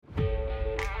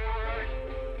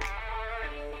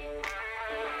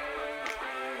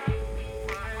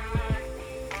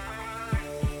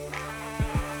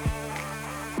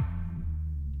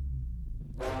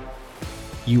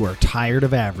You are tired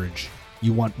of average.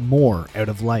 You want more out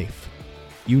of life.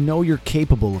 You know you're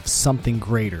capable of something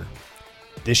greater.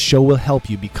 This show will help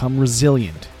you become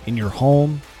resilient in your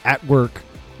home, at work,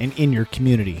 and in your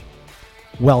community.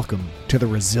 Welcome to the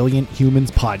Resilient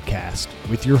Humans Podcast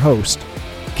with your host,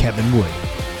 Kevin Wood.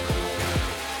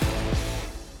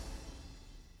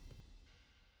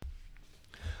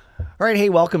 All right, hey,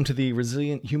 welcome to the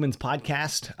Resilient Humans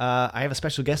Podcast. I have a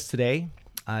special guest today.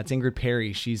 It's Ingrid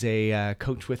Perry. She's a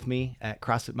coach with me at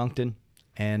CrossFit Moncton,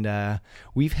 and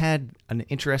we've had an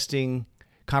interesting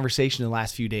conversation in the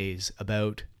last few days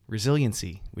about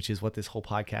resiliency, which is what this whole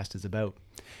podcast is about.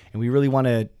 And we really want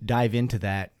to dive into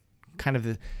that. Kind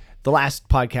of the last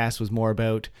podcast was more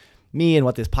about me and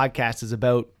what this podcast is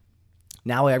about.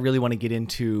 Now I really want to get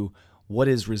into what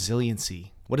is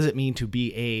resiliency. What does it mean to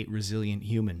be a resilient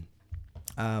human?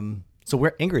 So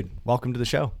Ingrid, welcome to the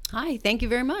show. Hi, thank you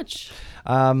very much.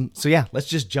 So yeah, let's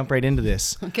just jump right into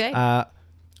this. Okay.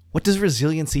 What does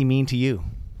resiliency mean to you?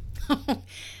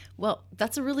 Well,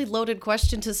 that's a really loaded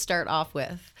question to start off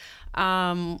with.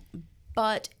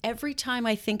 But every time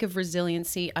I think of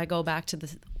resiliency, I go back to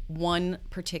the one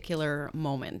particular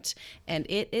moment. And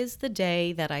it is the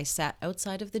day that I sat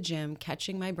outside of the gym,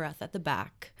 catching my breath at the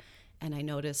back, and I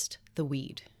noticed the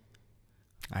weed.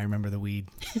 I remember the weed.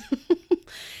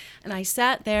 And I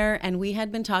sat there, and we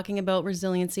had been talking about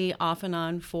resiliency off and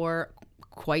on for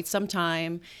quite some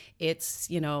time. It's,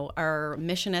 our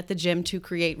mission at the gym to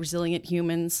create resilient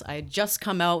humans. I had just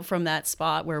come out from that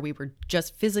spot where we were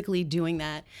just physically doing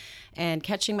that and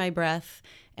catching my breath.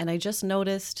 And I just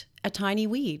noticed a tiny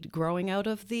weed growing out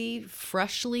of the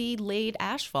freshly laid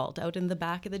asphalt out in the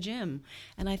back of the gym.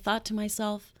 And I thought to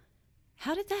myself,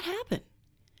 how did that happen?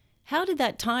 How did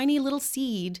that tiny little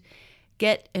seed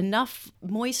get enough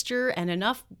moisture and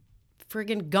enough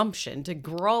friggin' gumption to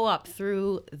grow up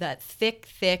through that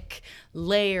thick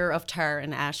layer of tar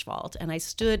and asphalt? And I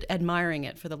stood admiring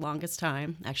it for the longest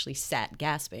time, actually sat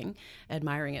gasping,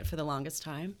 admiring it for the longest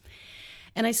time.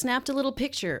 And I snapped a little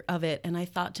picture of it, and I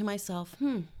thought to myself,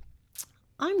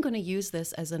 I'm going to use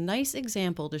this as a nice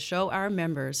example to show our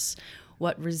members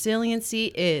what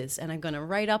resiliency is, and I'm going to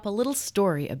write up a little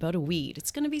story about a weed. It's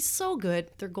going to be so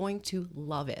good, they're going to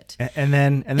love it. And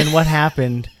then what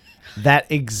happened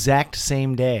that exact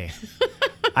same day?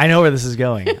 I know where this is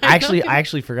going. I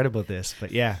actually forgot about this,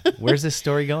 but yeah, where's this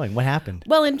story going? What happened?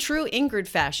 Well, in true Ingrid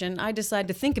fashion, I decided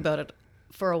to think about it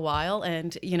for a while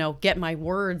and, get my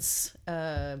words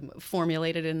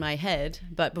formulated in my head.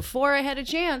 But before I had a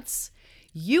chance,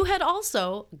 you had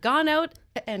also gone out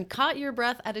and caught your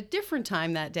breath at a different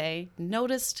time that day.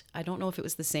 Noticed, I don't know if it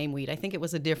was the same weed. I think it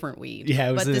was a different weed. Yeah,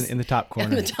 it was in the top corner.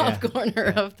 In the top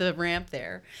corner of the ramp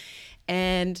there.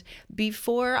 And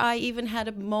before I even had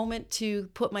a moment to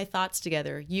put my thoughts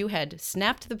together, you had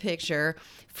snapped the picture,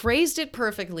 phrased it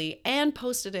perfectly, and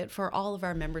posted it for all of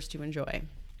our members to enjoy.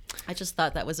 I just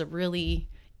thought that was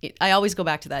I always go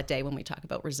back to that day when we talk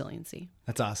about resiliency.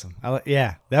 That's awesome.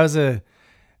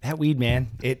 That weed,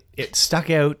 man, it stuck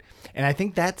out. And I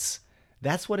think that's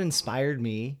what inspired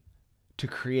me to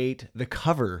create the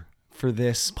cover for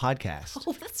this podcast.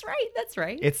 Oh, that's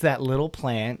right. It's that little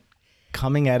plant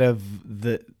coming out of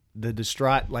the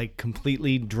distraught,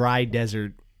 completely dry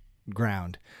desert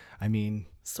ground. I mean,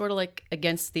 sort of like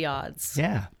against the odds.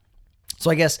 Yeah.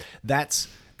 So I guess that's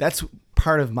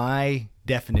part of my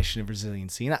definition of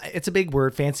resiliency. And it's a big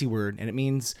word, fancy word, and it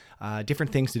means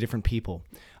different things to different people.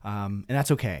 And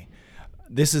that's okay.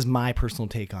 This is my personal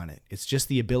take on it. It's just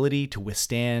the ability to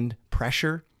withstand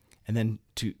pressure and then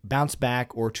to bounce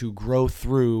back or to grow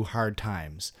through hard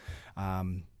times.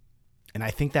 And I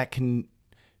think that can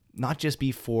not just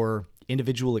be for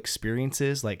individual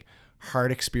experiences, like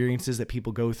hard experiences that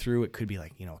people go through. It could be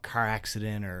like, a car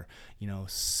accident or,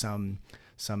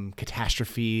 some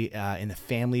catastrophe in the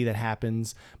family that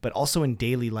happens, but also in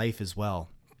daily life as well.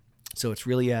 So it's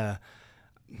really I'd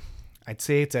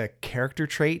say it's a character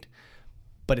trait,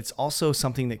 but it's also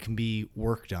something that can be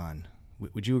worked on.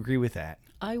 Would you agree with that?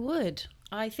 I would.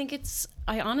 I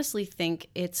honestly think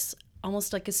it's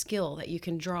almost like a skill that you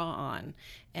can draw on.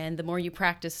 And the more you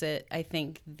practice it, I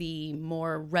think the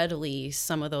more readily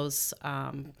some of those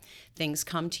things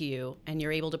come to you and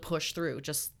you're able to push through,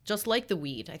 just like the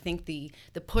weed. I think the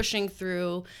pushing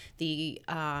through, the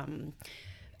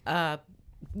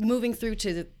moving through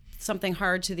to something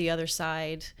hard to the other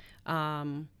side.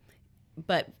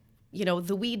 But,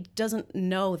 the weed doesn't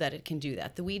know that it can do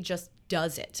that. The weed just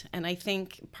does it. And I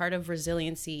think part of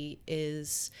resiliency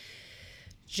is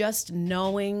just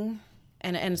knowing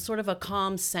and sort of a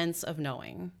calm sense of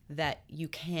knowing that you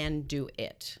can do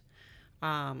it.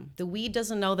 The weed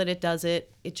doesn't know that it does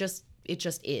it. It it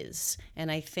just is.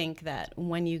 And I think that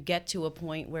when you get to a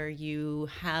point where you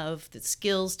have the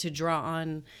skills to draw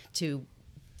on to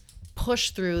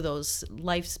push through those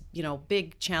life's,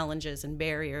 big challenges and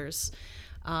barriers,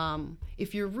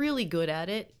 if you're really good at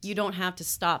it, you don't have to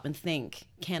stop and think,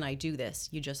 can I do this?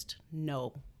 You just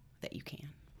know that you can.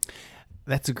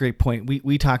 That's a great point.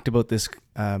 We talked about this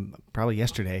probably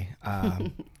yesterday.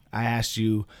 I asked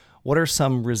you, what are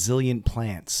some resilient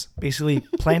plants? Basically,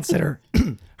 plants that are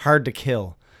hard to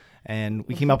kill. And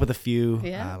we came up with a few,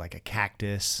 like a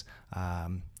cactus,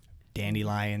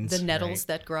 dandelions. The nettles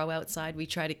that grow outside, we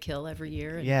try to kill every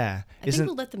year. Yeah. I think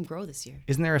we'll let them grow this year.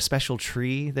 Isn't there a special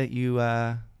tree that you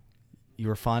are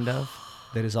fond of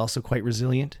that is also quite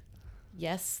resilient?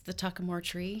 Yes, the Tuckamore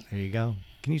tree. There you go.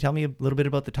 Can you tell me a little bit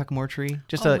about the Tuckamore tree?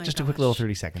 Just a quick little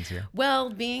 30 seconds here. Well,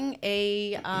 being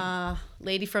a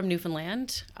lady from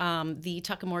Newfoundland, the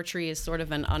Tuckamore tree is sort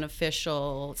of an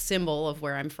unofficial symbol of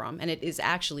where I'm from, and it is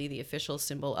actually the official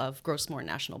symbol of Grossmoor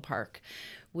National Park,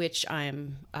 which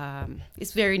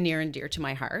is very near and dear to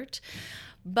my heart.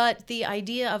 But the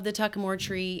idea of the Tuckamore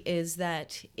tree is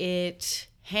that it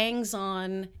hangs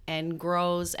on and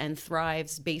grows and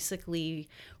thrives basically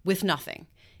with nothing.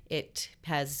 It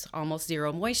has almost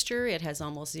zero moisture. It has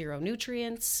almost zero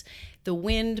nutrients. The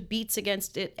wind beats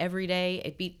against it every day.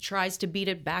 It tries to beat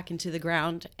it back into the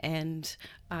ground, and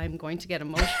I'm going to get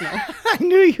emotional. I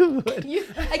knew you would.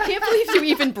 I can't believe you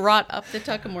even brought up the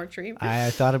Tuckamore tree. I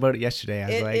thought about it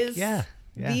yesterday. I was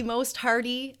the most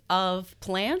hardy of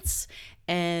plants,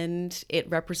 and it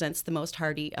represents the most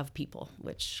hardy of people,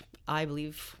 which I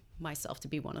believe myself to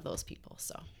be one of those people.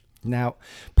 So now,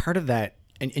 part of that,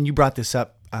 and you brought this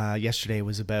up yesterday,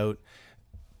 was about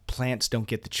plants don't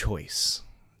get the choice.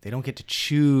 They don't get to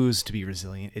choose to be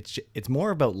resilient. It's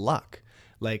more about luck.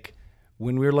 Like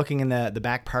when we were looking in the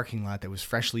back parking lot that was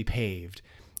freshly paved,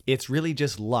 it's really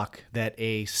just luck that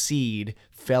a seed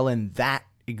fell in that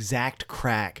exact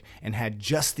crack and had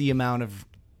just the amount of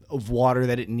water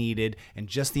that it needed and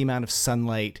just the amount of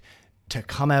sunlight to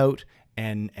come out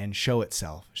and show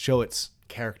itself, show its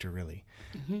character, really.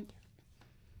 Mm-hmm.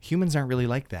 Humans aren't really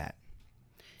like that.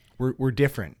 We're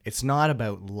different. It's not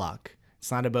about luck.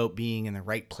 It's not about being in the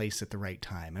right place at the right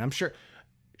time. And I'm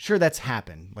sure that's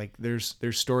happened. Like there's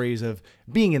stories of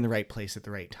being in the right place at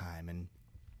the right time,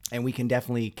 and we can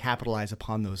definitely capitalize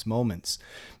upon those moments.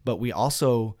 But we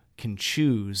also can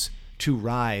choose to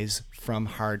rise from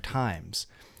hard times.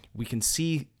 We can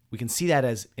see that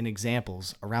as in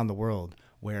examples around the world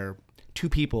where two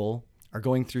people are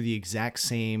going through the exact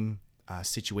same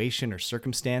situation or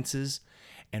circumstances,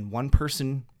 and one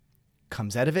person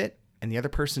comes out of it and the other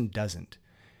person doesn't.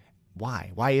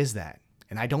 Why? Why is that?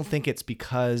 And I don't think it's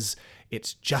because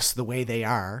it's just the way they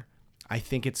are. I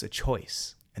think it's a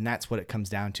choice, and that's what it comes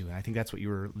down to. And I think that's what you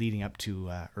were leading up to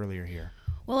earlier here.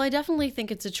 Well, I definitely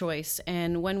think it's a choice.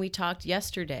 And when we talked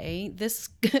yesterday,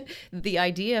 the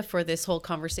idea for this whole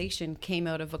conversation came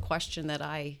out of a question that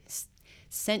I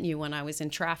sent you when I was in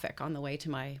traffic on the way to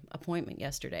my appointment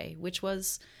yesterday, which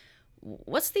was,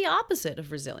 what's the opposite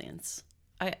of resilience?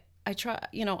 I try,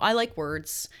 I like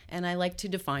words and I like to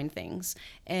define things.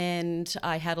 And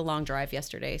I had a long drive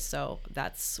yesterday, so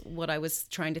that's what I was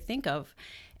trying to think of.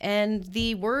 And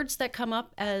the words that come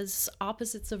up as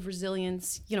opposites of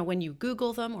resilience, when you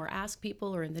Google them or ask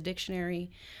people or in the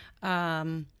dictionary,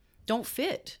 don't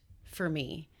fit for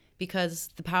me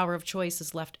because the power of choice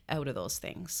is left out of those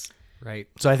things. Right.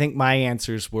 So I think my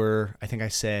answers were, I think I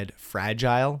said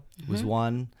fragile was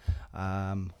one.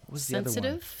 What was the other one?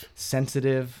 Sensitive.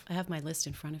 Sensitive. I have my list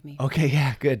in front of me. Okay,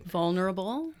 yeah, good.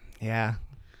 Vulnerable. Yeah.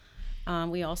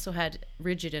 We also had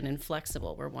rigid and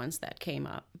inflexible were ones that came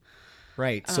up.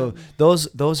 Right. So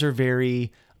those are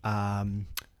very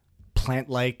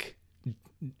plant-like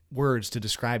words to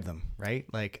describe them,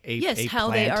 right? Like a how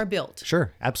plant. They are built.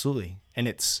 Sure, absolutely. And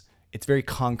it's very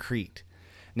concrete.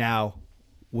 Now,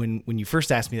 when you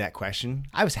first asked me that question,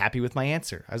 I was happy with my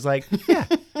answer. I was like, yeah.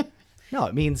 No,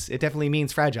 it definitely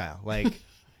means fragile. Like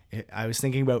I was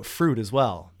thinking about fruit as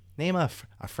well. Name a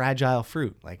fragile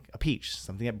fruit, like a peach,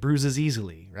 something that bruises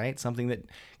easily, right? Something that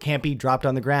can't be dropped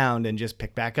on the ground and just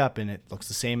picked back up and it looks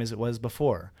the same as it was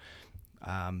before.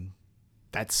 I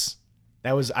was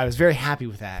very happy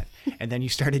with that. And then you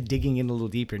started digging in a little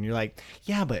deeper and you're like,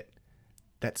 yeah, but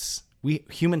we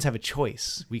humans have a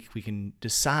choice. We can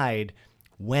decide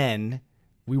when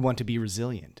we want to be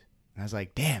resilient. And I was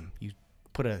like, damn, you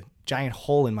put a giant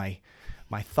hole in my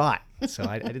thought. So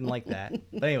I didn't like that.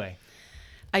 But anyway.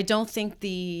 I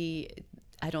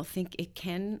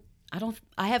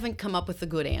haven't come up with a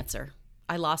good answer.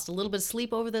 I lost a little bit of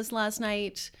sleep over this last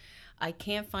night. I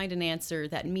can't find an answer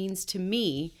that means to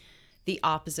me the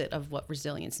opposite of what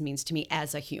resilience means to me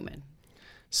as a human.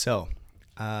 So,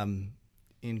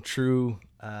 in true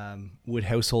Wood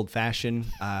household fashion,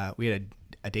 we had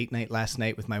a date night last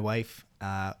night with my wife,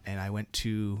 and I went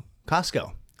to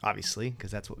Costco, obviously,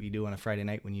 because that's what we do on a Friday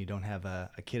night when you don't have a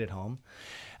kid at home.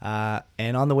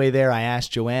 And on the way there, I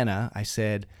asked Joanna, I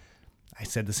said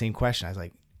the same question. I was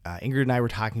like, Ingrid and I were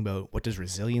talking about what does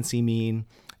resiliency mean?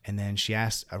 And then she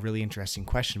asked a really interesting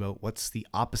question about what's the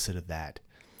opposite of that.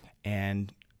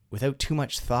 And without too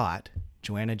much thought,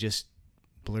 Joanna just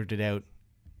blurted out,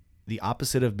 the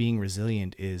opposite of being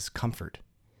resilient is comfort.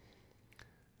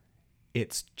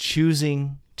 It's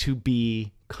choosing to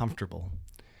be comfortable.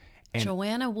 And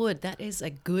Joanna Wood, that is a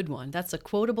good one. That's a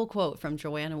quotable quote from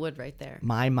Joanna Wood right there.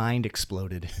 my mind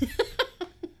exploded.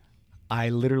 I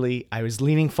was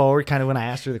leaning forward kind of when I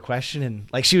asked her the question, and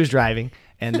like she was driving,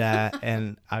 and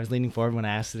and I was leaning forward when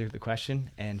I asked her the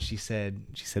question, and she said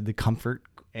the comfort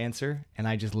answer, and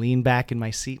I just leaned back in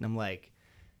my seat, and I'm like,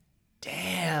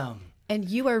 damn. And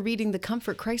you are reading The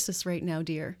Comfort Crisis right now,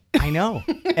 dear. I know.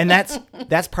 And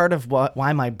that's part of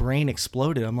why my brain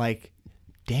exploded. I'm like,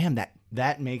 damn,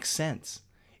 that makes sense.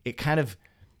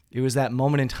 It was that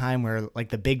moment in time where, like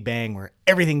the Big Bang, where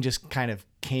everything just kind of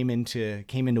came into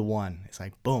one. It's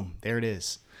like, boom, there it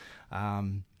is.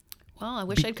 Well, I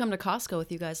wish I'd come to Costco with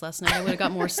you guys last night. I would have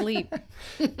got more sleep.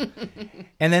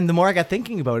 And then the more I got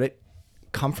thinking about it,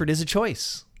 comfort is a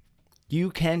choice. You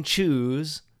can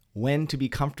choose when to be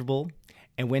comfortable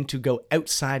and when to go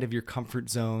outside of your comfort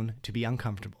zone to be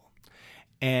uncomfortable.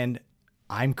 And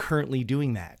I'm currently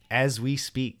doing that as we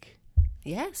speak.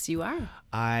 Yes, you are.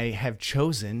 I have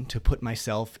chosen to put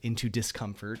myself into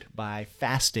discomfort by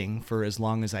fasting for as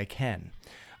long as I can.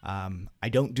 I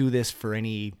don't do this for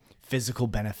any physical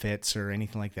benefits or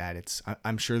anything like that.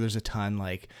 I'm sure there's a ton,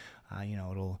 like,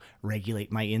 it'll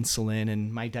regulate my insulin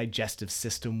and my digestive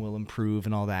system will improve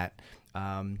and all that.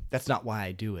 That's not why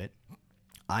I do it.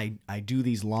 I do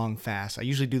these long fasts. I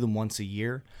usually do them once a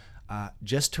year,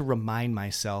 just to remind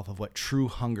myself of what true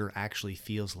hunger actually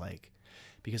feels like.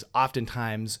 Because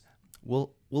oftentimes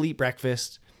we'll eat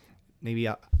breakfast. Maybe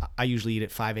I usually eat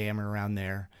at 5 a.m. or around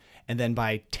there. And then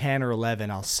by 10 or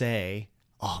 11, I'll say,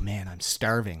 oh man, I'm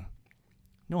starving.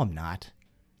 No, I'm not.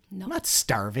 No. I'm not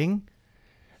starving.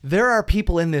 There are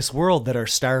people in this world that are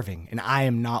starving, and I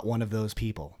am not one of those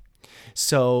people.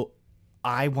 So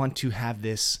I want to have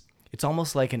this, it's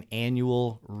almost like an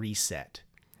annual reset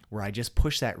where I just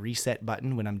push that reset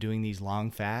button when I'm doing these long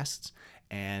fasts,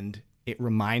 and it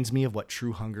reminds me of what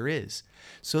true hunger is,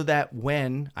 so that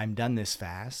when I'm done this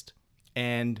fast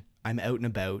and I'm out and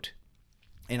about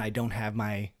and I don't have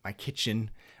my kitchen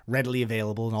readily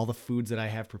available and all the foods that I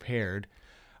have prepared,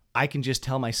 I can just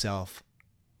tell myself,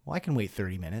 well, I can wait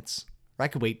 30 minutes, or I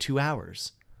could wait 2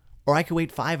 hours, or I could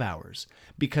wait 5 hours,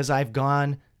 because I've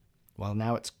gone, well,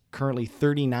 now it's currently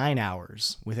 39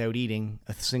 hours without eating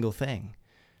a single thing.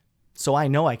 So I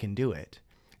know I can do it.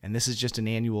 And this is just an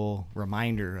annual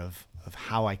reminder of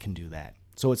how I can do that.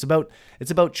 So it's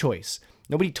about choice.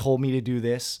 Nobody told me to do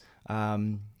this.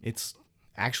 It's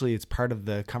part of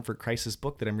the Comfort Crisis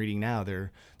book that I'm reading now.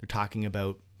 They're talking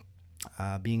about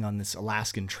being on this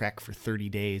Alaskan trek for 30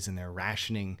 days, and they're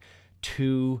rationing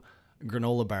 2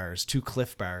 granola bars, 2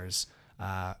 Cliff bars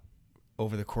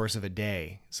over the course of a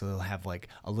day. So they'll have like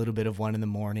a little bit of one in the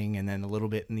morning and then a little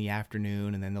bit in the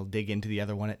afternoon, and then they'll dig into the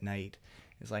other one at night.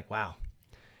 It's like, wow.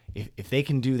 If they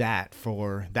can do that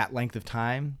for that length of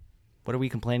time, what are we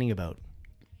complaining about?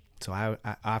 So I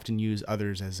often use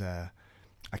others as a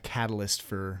catalyst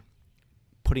for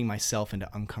putting myself into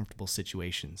uncomfortable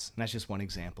situations. And that's just one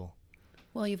example.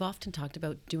 Well, you've often talked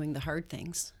about doing the hard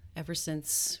things. Ever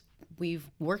since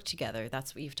we've worked together,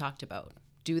 that's what you've talked about.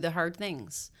 Do the hard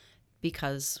things.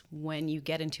 Because when you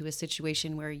get into a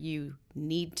situation where you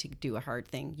need to do a hard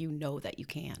thing, you know that you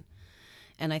can.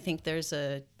 And I think there's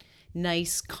a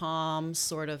nice, calm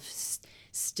sort of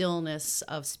stillness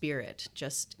of spirit,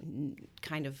 just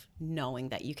kind of knowing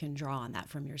that you can draw on that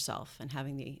from yourself and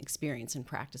having the experience and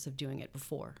practice of doing it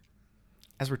before.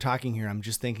 As we're talking here, I'm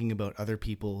just thinking about other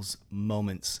people's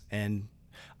moments. And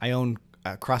I own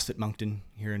CrossFit Moncton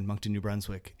here in Moncton, New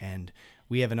Brunswick. And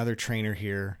we have another trainer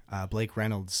here, Blake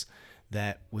Reynolds,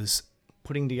 that was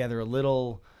putting together a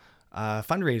little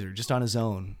fundraiser just on his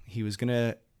own. He was going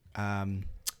to,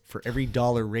 for every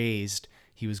dollar raised,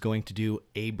 he was going to do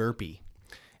a burpee.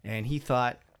 And he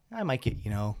thought, I might get,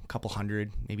 a couple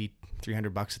hundred, maybe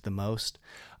 $300 at the most.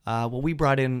 Well, we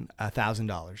brought in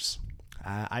 $1,000.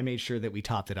 I made sure that we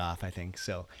topped it off, I think.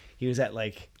 So he was at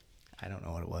I don't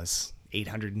know what it was,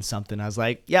 800 and something. I was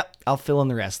like, yep, I'll fill in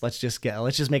the rest. Let's just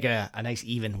make it a nice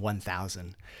even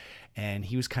 1,000. And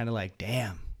he was kind of like,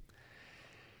 damn,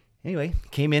 Anyway,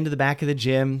 came into the back of the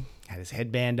gym, had his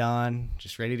headband on,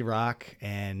 just ready to rock,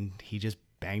 and he just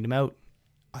banged them out.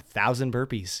 1,000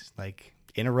 burpees, like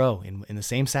in a row, in the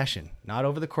same session, not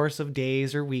over the course of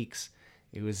days or weeks.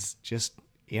 It was just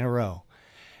in a row.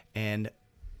 And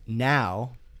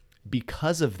now,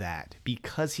 because of that,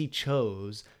 because he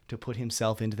chose to put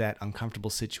himself into that uncomfortable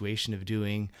situation of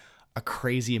doing a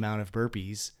crazy amount of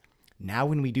burpees, now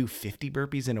when we do 50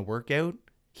 burpees in a workout,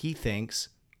 he thinks,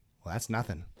 well, that's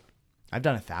nothing. I've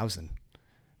done 1,000,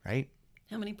 right?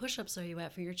 How many push-ups are you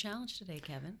at for your challenge today,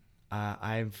 Kevin?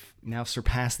 I've now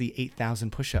surpassed the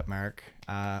 8,000 push-up mark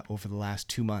over the last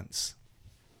 2 months.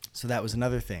 So that was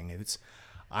another thing.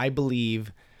 I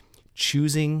believe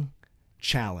choosing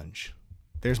challenge.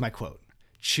 There's my quote.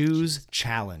 Choose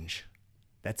challenge.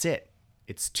 That's it.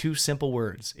 It's 2 simple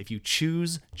words. If you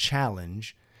choose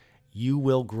challenge, you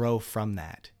will grow from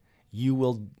that. You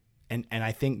will, and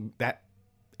I think that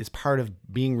is part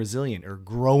of being resilient or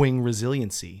growing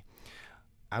resiliency.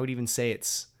 I would even say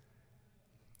it's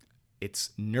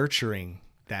nurturing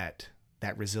that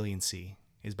resiliency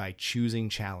is by choosing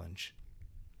challenge.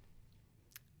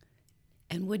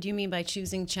 And what do you mean by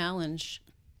choosing challenge?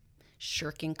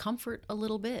 Shirking comfort a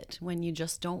little bit when you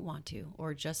just don't want to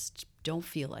or just don't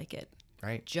feel like it.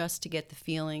 Right. Just to get the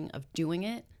feeling of doing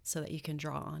it so that you can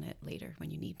draw on it later when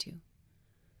you need to.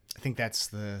 I think that's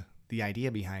the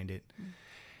idea behind it.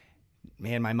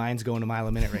 Man, my mind's going a mile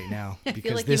a minute right now. I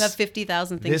feel like you have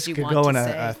 50,000 things you want to say. This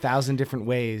could go in 1,000 different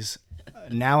ways.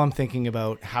 Now I'm thinking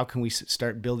about how can we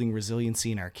start building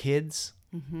resiliency in our kids.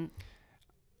 Mm-hmm.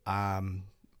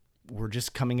 We're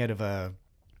just coming out of a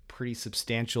pretty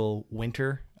substantial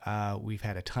winter. We've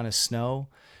had a ton of snow,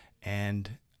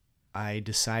 and I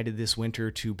decided this winter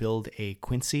to build a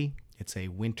Quincy. It's a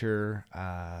winter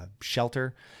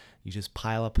shelter. You just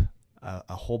pile up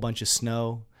a whole bunch of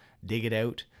snow, dig it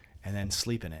out, and then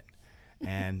sleep in it.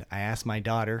 And I asked my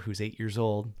daughter, who's 8 years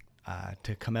old,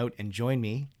 to come out and join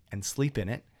me and sleep in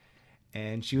it.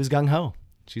 And she was gung-ho.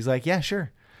 She's like, yeah,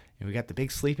 sure. And we got the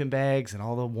big sleeping bags and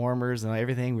all the warmers and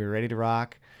everything. We were ready to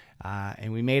rock.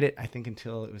 And we made it, I think,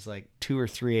 until it was like 2 or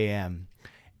 3 a.m.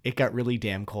 It got really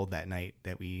damn cold that night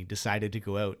that we decided to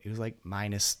go out. It was like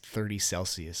minus 30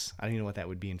 Celsius. I don't even know what that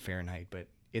would be in Fahrenheit, but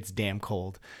it's damn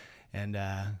cold. And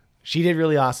she did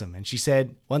really awesome. And she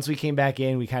said once we came back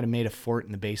in, we kind of made a fort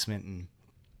in the basement. And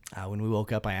when we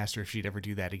woke up, I asked her if she'd ever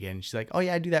do that again. She's like, oh,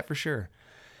 yeah, I'd do that for sure.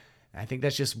 And I think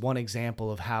that's just one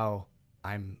example of how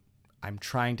I'm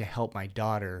trying to help my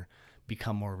daughter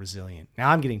become more resilient. Now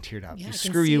I'm getting teared up. Yeah,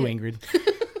 Screw you, Ingrid.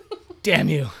 Damn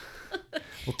you.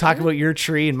 We'll talk about your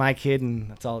tree and my kid,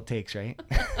 and that's all it takes, right?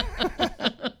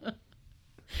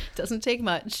 Doesn't take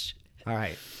much. All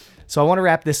right. So I want to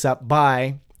wrap this up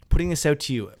by putting this out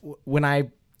to you. When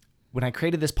I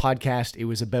created this podcast, it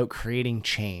was about creating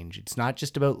change. It's not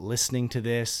just about listening to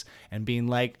this and being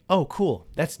like, oh, cool,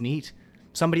 that's neat.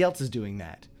 Somebody else is doing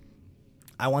that.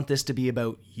 I want this to be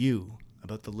about you,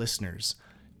 about the listeners,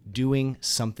 doing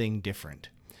something different.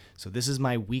 So this is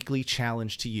my weekly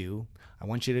challenge to you. I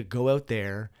want you to go out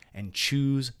there and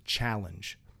choose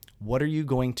challenge. What are you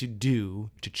going to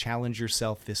do to challenge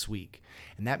yourself this week?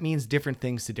 And that means different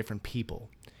things to different people.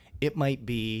 It might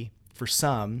be, for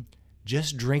some,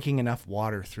 just drinking enough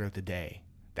water throughout the day.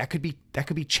 That could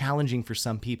be challenging for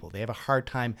some people. They have a hard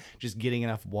time just getting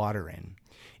enough water in.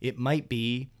 It might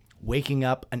be waking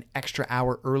up an extra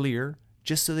hour earlier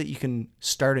just so that you can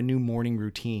start a new morning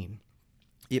routine.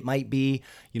 It might be,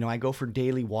 I go for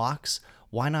daily walks.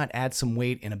 Why not add some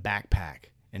weight in a backpack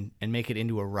and make it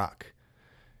into a ruck?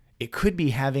 It could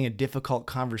be having a difficult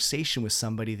conversation with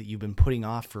somebody that you've been putting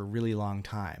off for a really long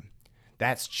time.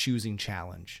 That's choosing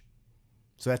challenge.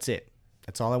 So that's it.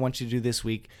 That's all I want you to do this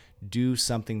week. Do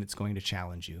something that's going to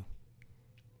challenge you.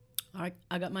 All right,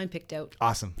 I got mine picked out.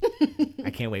 Awesome. I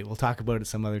can't wait. We'll talk about it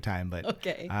some other time. But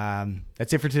okay.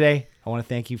 That's it for today. I want to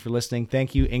thank you for listening.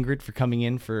 Thank you, Ingrid, for coming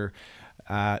in for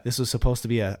this was supposed to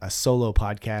be a solo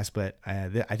podcast, but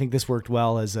I think this worked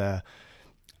well as a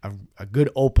good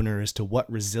opener as to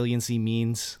what resiliency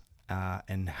means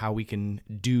and how we can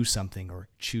do something or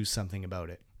choose something about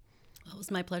it. Well, it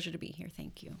was my pleasure to be here.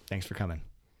 Thank you. Thanks for coming.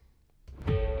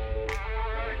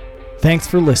 Thanks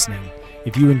for listening.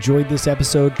 If you enjoyed this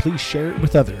episode, please share it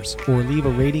with others or leave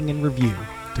a rating and review.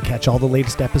 To catch all the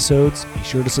latest episodes, be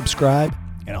sure to subscribe,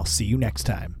 and I'll see you next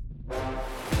time.